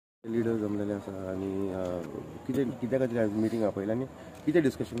Leader जमलेले आसा आणि कित्याक मिटींग आपयला आणि कितें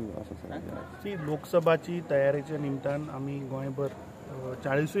डिस्कशन आसा ती लोकसभाची तयारेच्या निमतान आमी गोंयभर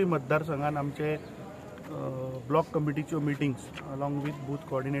 40 मतदारसंघात आमचे block कमिटीच्यो meetings along with booth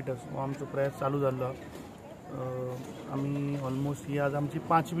coordinators हो आमचो प्रयास चालू जाल्लो. आमी ऑलमोस्ट ही आज आमची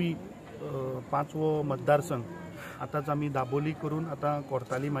पांचवो मतदारसंघ आतांच आमी दाबोली करून आतां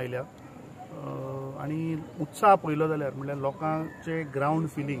कोर्तालीम आयल्या. आणि उत्साह पळयलो जाल्यार म्हणल्यार लोकांचे ground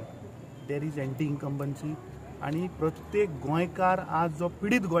feeling there is anti incumbency आणि प्रत्येक गोंयकार आज जो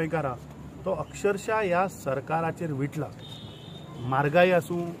पीडित गोंयकार आहा तो अक्षरशः ह्या सरकाराचेर विटला. म्हारगाई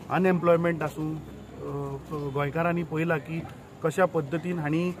आसूं, अनएम्प्लॉयमेंट आसूं, गोंयकारांनी पळयलां की कशा पद्दतीन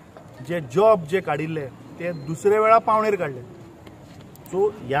हांणी जे जॉब जे काडिल्ले ते दुसरे वेळा पावणेर काडले. सो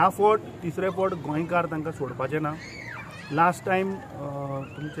ह्या फावट तिसरे फावट गोंयकार तांकां सोडपाचे ना. लास्ट टायम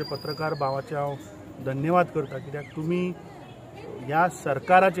तुमचे पत्रकार भावाचे हांव धन्यवाद करता कित्याक तुमी ह्या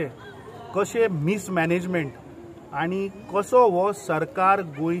सरकाराचे कशे मिसमॅनेजमेंट आणि कसो हो सरकार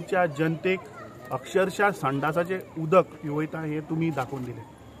गोंयच्या जनतेक अक्षरशः संडासाचे उदक पिवयता हे तुमी दाखोवन दिले.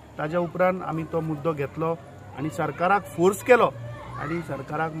 ताज्या उपरांत आमी तो मुद्दो घेतलो आणि सरकाराक फोर्स केलो आणि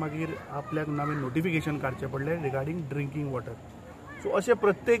सरकाराक मागीर आपल्याक नवें नोटिफिकेशन काडचें पडलें रिगार्डींग ड्रिंकींग वॉटर. सो अशे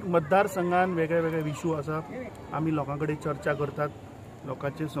प्रत्येक मतदारसंघान वेगळे वेगळे इशू आसा. आमी लोकां कडेन चर्चा करतात,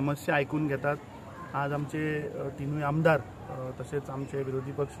 लोकांची समस्या आयकून घेतात. आज आमचे तिनूय आमदार तसेच आमचे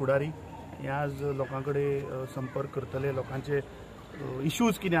विरोधी पक्ष फुडारी हे आज लोकां कडेन संपर्क करतले, लोकांचे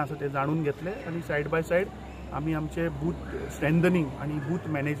इश्यूज कितें आसा ते जाणून घेतले आणि सायड बाय सायड आमी आमचे बूथ स्ट्रेंथनिंग आणि बूथ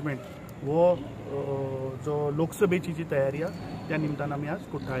मॅनेजमेंट हो जो लोकसभेची जी तयारी आहा त्या निमतान आमी आज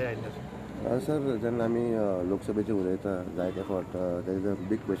कुठ्ठाळे आयिल्ले आसा. सर, जेन्ना आमी लोकसभेचे उलयता जायते फावट there is a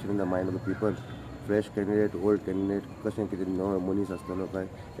big question in the mind of the people, fresh candidate, old candidate, कशें कितें नवो मनीस आसतलो काय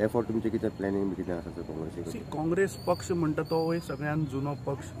ह्या फावट तुमचें कितें प्लॅनिंग बी कितें आसा सर काँग्रेसीक? काँग्रेस पक्ष म्हणटा तो एक सगळ्यात जुनो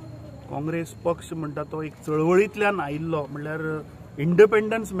पक्ष. काँग्रेस पक्ष म्हणटा तो एक चळवळींतल्यान आयिल्लो, म्हणल्यार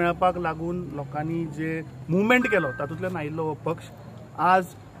इंडिपेंडन्स मेळपाक लागून लोकांनी जे मुवमेंट केलो तातूंतल्यान आयिल्लो हो पक्ष.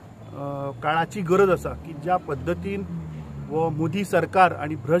 आज काळाची गरज आसा की ज्या पद्दतीन वो मोदी सरकार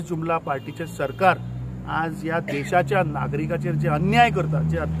आणि भ्रष्ट जुमला पार्टीचे सरकार आज ह्या देशाच्या नागरिकांचेर जे अन्याय करता,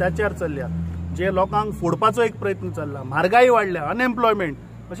 जे अत्याचार चल्ल्या, जे लोकांक फोडपाचो एक प्रयत्न चल्ला, म्हारगाई वाडल्या, अनएम्प्लॉयमेंट,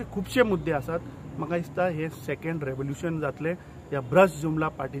 असे खुबशे मुद्दे आसात. म्हाका दिसता हे सेकंड रेव्होल्युशन जातले ह्या भ्रष्ट जुमला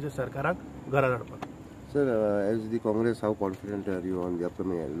पार्टीच्या सरकाराक घरा धाडपाक. Sir, as the Congress how confident R you on the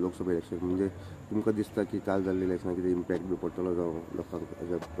upcoming Lok Sabha election? म्हणजे तुमकां दिसता की काल जाल्ले इलेक्शनाक कितें इम्पॅक्ट बी पडटलो जावं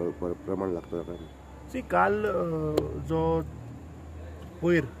लोकांक प्रमाण लागतलो? सी, काल जो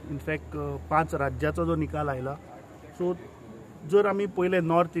पयर इनफॅक्ट 5 राज्याचो जो निकाल आयला, सो जर आमी पयले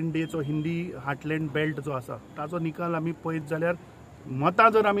नॉर्थ इंडियेचो हिंदी हार्टलँड बेल्ट जो आसा ताचो निकाल आमी पळयत जाल्यार मतां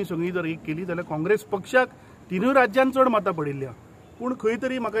जर आमी सगळीं जर एक केली जाल्यार काँग्रेस पक्षाक तिनूय राज्यांत चड मतां पडिल्ल्या. पूण खंय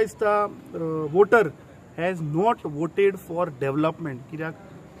तरी म्हाका दिसता voter has not voted for development. कित्याक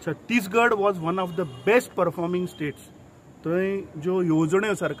Chhattisgarh was one of the best performing states. थंय ज्यो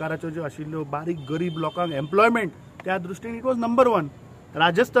येवजण्यो सरकाराच्यो ज्यो आशिल्ल्यो बारीक गरीब लोकांक एम्प्लॉयमेंट त्या दृश्टीन इट वॉज नंबर 1.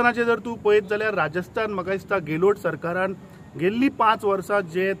 राजस्थानाचे जर तूं पळयत जाल्यार राजस्थान म्हाका दिसता गेलोट सरकारान गेल्ली 5 वर्सां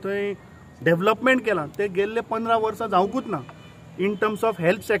जे थंय डेव्हलपमेंट केलां ते गेल्ले 15 वर्सां जावंकूच ना. In terms of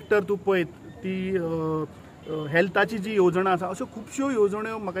health sector तूं पळयत ती हेल्थाची जी येवजणां आसा अश्यो खुबश्यो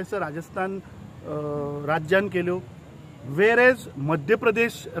येवजण्यो म्हाका दिसता राजस्थान राज्यान केल्यो. वेरेज मध्य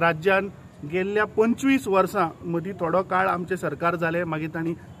प्रदेश राज्यान गेल्ल्या 25 वर्सां मदीं थोडो काळ आमचे सरकार जाले, मागीर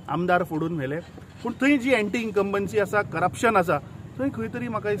तांणी आमदार फोडून व्हेले. पूण थंय जी एंटी इन्कम्बन्सी आसा, करप्शन आसा, थंय खंय तरी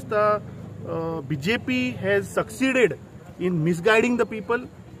म्हाका दिसता BJP has succeeded in मिसगायडींग the people.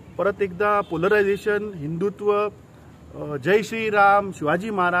 परत एकदा पोलरायझेशन, हिंदुत्व, जय श्रीराम, शिवाजी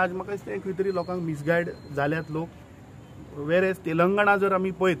महाराज, म्हाका दिसता खंय तरी लोकांक मिसगायड जाल्यात लोक. वेरेज तेलंगणा जर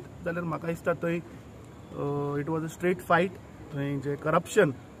आमी पळयत जाल्यार म्हाका दिसता थंय it was a straight fight. थंय जे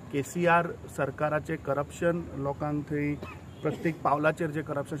करप्शन, KCR सरकाराचे करप्शन, लोकांक थंय प्रत्येक पावलाचेर जे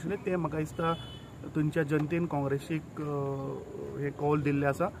करप्शन आशिल्लें ते म्हाका दिसता थंयच्या जनतेन काँग्रेसीक हे कौल दिल्ले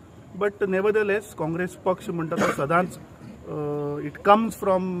आसा. बट नेवरदलेस काँग्रेस पक्ष म्हणटा तो सदांच it comes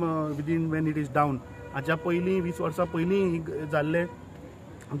from within Wien it is down. हाच्या पयलीं 20 वर्सां पयलीं जाल्ले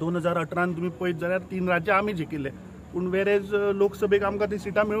 2018 तुमी पळयत जाल्यार 3 राज्यां आमी जिखिल्ले. पूण वेरेज लोकसभेक आमकां ती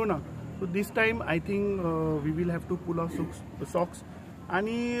सिटां मेळूना. So this time I think we will have to pull our socks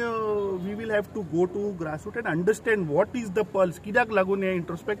आणि we will have to go to grassroot and understand what is the pulse. कित्याक लागून हे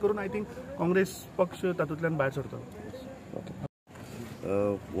इंट्रोस्पेक्ट करून आय थिंक काँग्रेस पक्ष तातूंतल्यान भायर सरतलो.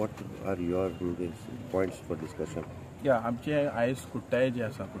 What R your points for discussion? या आमचे आयज कुट्टाळे जे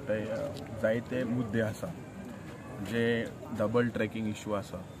आसा, कुट्टाळे जायते मुद्दे आसा जे डबल ट्रॅकिंग इश्यू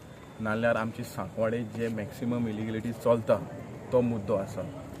आसा, नाल्यार आमचे सांकवाडे जे मॅक्सिमम इलिगलिटी चलता तो मुद्दो आसा.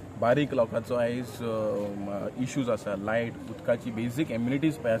 बारीक लोकांचो आयज इश्यूज आसा, लायट, उदकाची बेजीक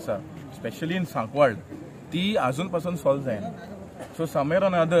एम्युनिटीज पळय आसा, स्पेशली इन सांकवाळ, ती आजून पासून सॉल्व जायना. सो समवेर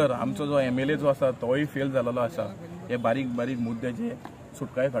ऑन अदर आमचो जो MLA जो आसा तोय फेल जालेलो आसा हे बारीक बारीक मुद्द्याचे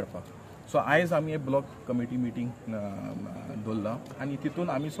सुटकाय काडपाक. सो आयज आमी एक ब्लॉक कमिटी मिटींग दवरला आनी तितून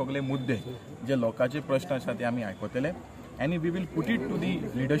आमी सगळे मुद्दे जे लोकांचे प्रश्न आसा ते आमी आयकतले and we will put it to the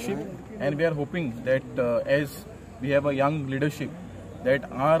leadership, and we are hoping that as we have a young leadership, that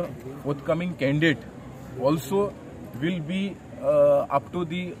our forthcoming candidate also will be up to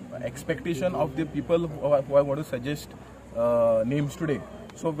the expectation of the people who are going to suggest names today.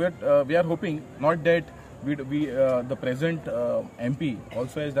 So we are hoping not that the present MP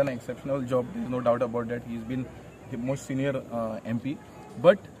also has done an exceptional job. There is no doubt about that. He's been the most senior MP,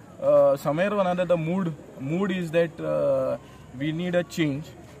 but somewhere or another the mood is that we need a change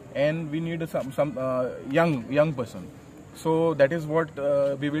and we need some young person. So that is what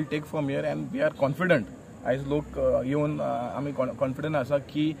we will take from here, and we are confident as लोक येवन आमी confident आसा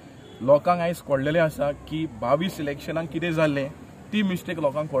की लोकांक आयज कळलेले आसा की 22 इलेक्शनाक कितें जाल्लें ती मिस्टेक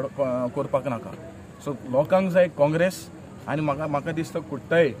लोकांक करपाक नाका. सो लोकांक जाय काँग्रेस, आनी म्हाका दिसता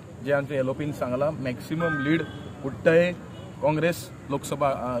कुट्टाय जे आमच्या एलोपीन सांगला मॅक्सिमम लीड कुट्टाय काँग्रेस लोकसभा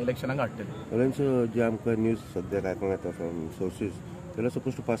इलेक्शनाक हाडटले. जे आमकां न्यूज सद्याक आयकूंक येता from sources, they are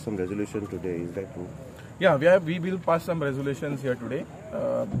supposed to pass some resolution today. Is that true? Yeah, we will pass some resolutions here today.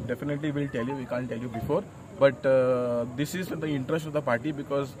 Definitely we'll tell you. We can't tell you before, but this is in the interest of the party,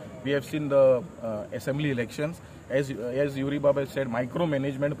 because we have seen the assembly elections. As Yuri Baba said,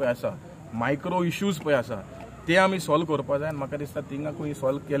 micromanagement पे आसा, micro issues पे आसा, ते आमी solve करपा जाय. म्हाका दिसता थिंगा कोणी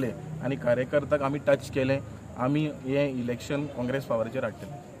सॉल्व केले आनी कार्यकर्त्याक आमी टच केले, आमी हे इलेक्शन काँग्रेस पावराचेर हाडटले.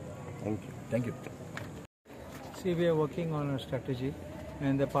 Thank you. See, we are working on a strategy,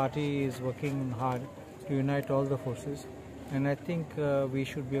 and the party is working hard to unite all the forces, and I think we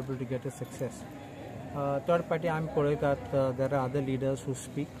should be able to get a success. Third party, I'm worried that there are other leaders who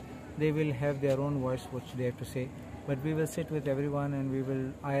speak. They will have their own voice, which they have to say, but we will sit with everyone and we will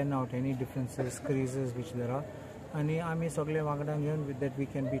iron out any differences, creases which there are. And I'm सगळे वांगडान घेवन that we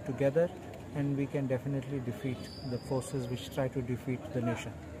can be together, and we can definitely defeat the forces which try to defeat the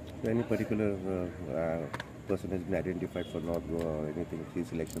nation. Any particular person has been identified for not anything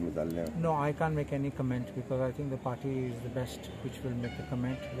this election with Alna? No, I can't make any comment, because I think the party is the best which will make the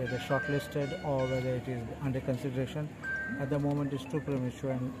comment, whether shortlisted or whether it is under consideration. At the moment it's too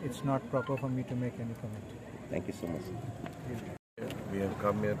premature, and it's not proper for me to make any comment. Thank you so much. We have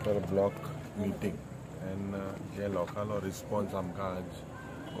come here for a block meeting, and जे local response आमकां आज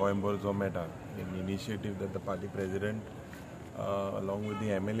गोंयभर जो मेळटा, an initiative that the party president along with the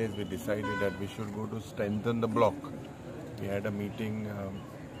MLAs, we decided that we should go to strengthen the block. We had a meeting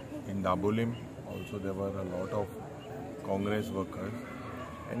in Dabolim. Also there were a lot of Congress workers,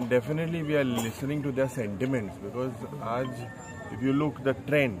 and definitely we are listening to their sentiments, because if you look the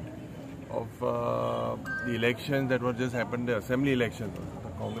trend of the elections that were just happened, the assembly elections, the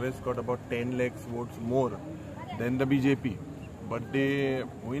Congress got about 10 lakhs votes more than the BJP, but they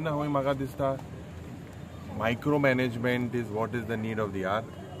म्हाका दिसता micromanagement is what is the need of the hour.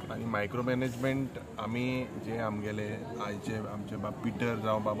 आणि micromanagement आमी जे आमगेले आयचे आमचे Peter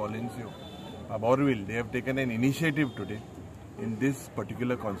जावं बाब Olencio, बाब Orville, they have taken an initiative today in this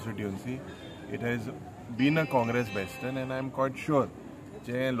particular constituency. It has been a Congress bastion, and I am quite sure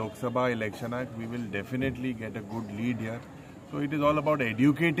जे Lok Sabha election we will definitely get a good lead here. So it is all about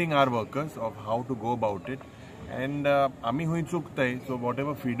educating our workers of how to go about it, and आमी हुई चुकताय. So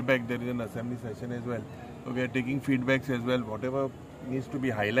whatever feedback, there is an assembly session as well. So we are taking feedbacks as well. Whatever needs to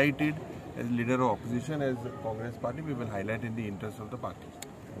be highlighted as leader of opposition, as Congress party, we will highlight in the interest of the party.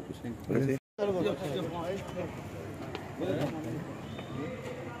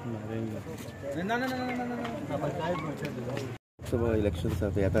 Some elections are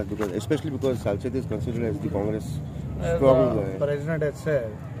there, because especially because Salchet is considered as the Congress strong. The president has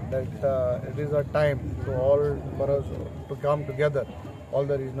said that it is a time to all for us to come together, all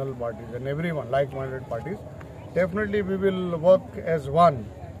the regional parties and everyone, like-minded parties. Definitely we will work as one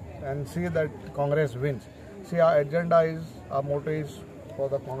and see that Congress wins. See, our agenda is, our motto is for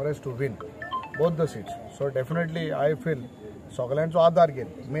the Congress to win both the seats. So definitely I feel सगळ्यांचो आधार घेन,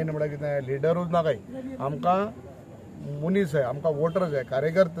 main म्हळ्यार कितें लिडरूच ना काय, आमकां मुनीस जाय, आमकां voter जाय,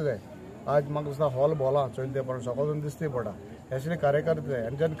 कार्यकर्ते जाय. आज म्हाका दिसता हॉल भोवला चोयन पण सकाळून दिसती पडा, एक्चुअली कार्यकर्ते जाय,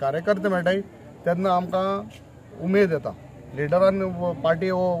 आनी जेन्ना कार्यकर्ते मेळटाय तेन्ना आमकां उमेद येता. लिडरान पार्टी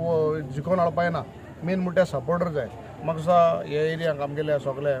जिखोवन हाडपा येना, मेन म्हणल्यार सपोर्टर जाय. म्हाका दिसता हे एरियाक आमगेले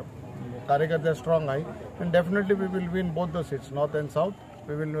सगळे कार्यकर्ते स्ट्रॉंग आहाय, आनी definitely we will Wien both the seats, north end south.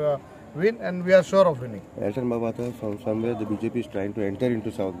 We will win, and we are sure of winning. Elton Baba, from somewhere the BJP is trying to enter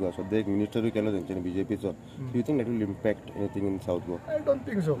into South Goa. So they minister we cannot enter BJP. So do you think that will impact anything in South Goa? I don't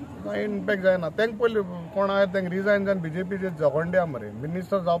think so. काय impact जायना. त्यांक पयलीं कोण आहा त्यांक resign जावन BJPचे झगडे मरे.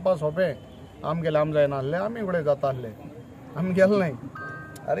 Minister जावपा सोंपें. आमगेले आम जायना आहले, आमी फुडें जाता आहले. आमी गेले नाही.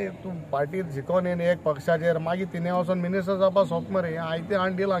 अरे तूं पार्टीत जिखोन येवन एक पक्षाचेर मागीर तिणें वचोन मिनिस्टर जावपा सोंप मरे. आयतें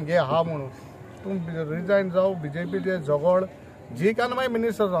हाडून दिलां घे हा म्हणून. तूं रिजायन जावं BJPचे झगड जी कान मागीर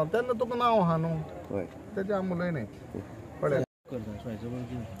मिनिस्टर जावं तेन्ना तुका नांव आहा न्हू. तेजें आमी उलयनाय. पळय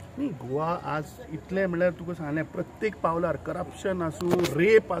न्ही गोवा आज इतलें म्हणल्यार तुका सांगलें प्रत्येक पावलार करप्शन आसूं,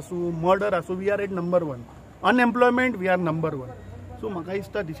 रेप आसूं, मर्डर आसूं, we R eight number 1. Unemployment we R number 1. So म्हाका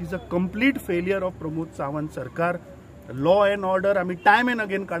दिसता दिस is a complete failure of Pramod Sawant सरकार. लॉ अँड ऑर्डर आमी टायम एंड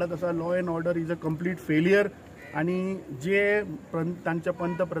अगेन काडत आसा. Law and order is a complete failure. आनी जे तांच्या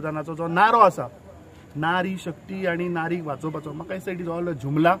पंतप्रधानाचो जो नारो आसा, नारी शक्ती आणि नारीक वाचोवपाचो, म्हाका दिसता इट इज ऑल अ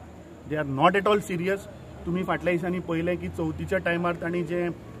जुमला. They are not at all serious. तुम्ही फाटल्या दिसांनी पळयलें की चवथीच्या टायमार तांणी जे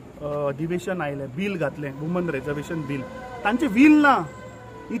अधिवेशन आयलें, बील घातलें, वुमन रिजर्वेशन बील, तांचे वील ना,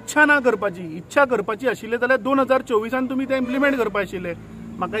 इच्छा ना करपाची. इच्छा करपाची आशिल्ले जाल्यार 2024 तुमी ते इम्प्लिमेंट करपाक आशिल्ले.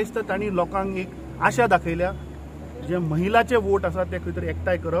 म्हाका दिसता तांणी लोकांक एक आशा दाखयल्या, जे महिलाचे वोट आसा ते खंय तरी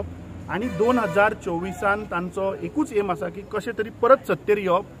एकठांय करप, आनी 2024 तांचो एकूच एम आसा की कशें तरी परत सत्तेर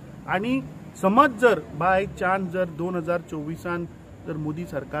येवप. आनी समज जर बाय चान्स जर 2024 जर मोदी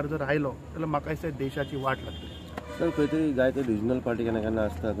सरकार जर आयलो जाल्यार म्हाका दिसता देशाची वाट लागतली. सर खंय तरी जायते रिजनल पार्टी केन्ना केन्ना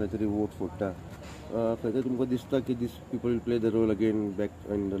आसता, खंय तरी वोट फोडटा. खंय तरी तुमकां दिसता की these people will play the role again back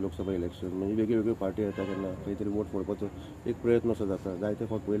in the Lok Sabha election. म्हणजे वेगळ्यो वेगळ्यो पार्टी येता केन्ना खंय तरी वोट फोडपाचो एक प्रयत्न असो जाता. जायते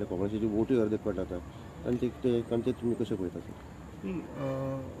फावट पयले काँग्रेसीची वोटूय अर्दे कट जाता. तांचे तुमी कशें पळयता sir?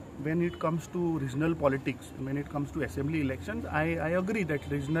 When it comes to regional politics, when it comes to assembly elections, I agree that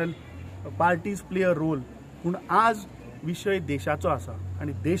regional parties play a role. पूण आज विषय देशाचो आसा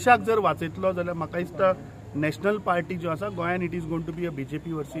आनी देशाक जर वाचयतलो जाल्यार म्हाका दिसता नॅशनल पार्टी ज्यो आसा गोंयान it is going to be a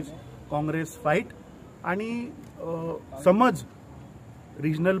BJP versus Congress fight. आनी समज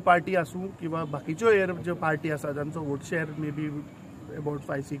रिजनल पार्टी आसूं किंवा बाकीच्यो ज्यो पार्टी आसा जांचो vote share may be about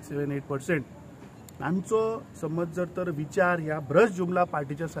 5, 6, 7, 8%, तांचो समज जर तर विचार ह्या ब्रश जुमला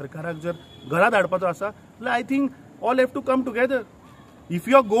पार्टीच्या सरकाराक जर घरा धाडपाचो आसा जाल्यार I think all have to come together. If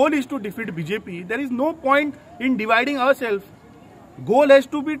your goal is to defeat BJP, there is no point in dividing ourselves. Goal has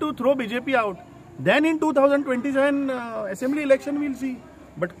to be to throw BJP out. Then in 2027 assembly election we'll see.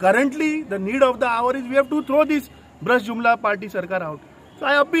 But currently the need of the hour is we have to throw this brush jumla party sarkar out. So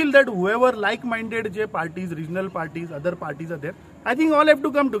I appeal that whoever like-minded parties, regional parties, other parties are there, I think all have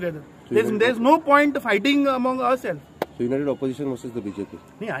to come together. There's no point fighting among ourselves. So united opposition versus the BJP.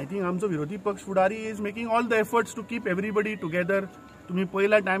 I think आमचो विरोधी पक्ष फुडारी is making all the efforts to keep everybody together. तुम्ही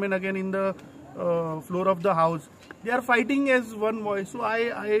पहिला time and again in the floor of the house, they are fighting as one voice. So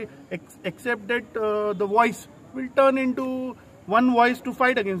I accept that the voice will turn into one voice to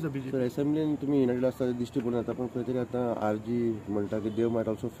fight against the BJP. So assembly तुम्ही united असता दिश्टी पडून आता पण खंय तरी आता RG म्हणटा की they might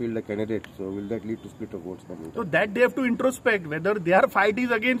also field a candidate. So will that lead to split of votes? So that they have to introspect whether their fight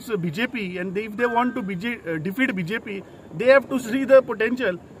is against BJP, and if they want to defeat BJP, they have to see the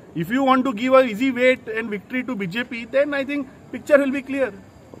potential. If you want to give a easy weight and victory to BJP, then I think picture will be clear.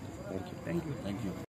 Thank you. Thank you.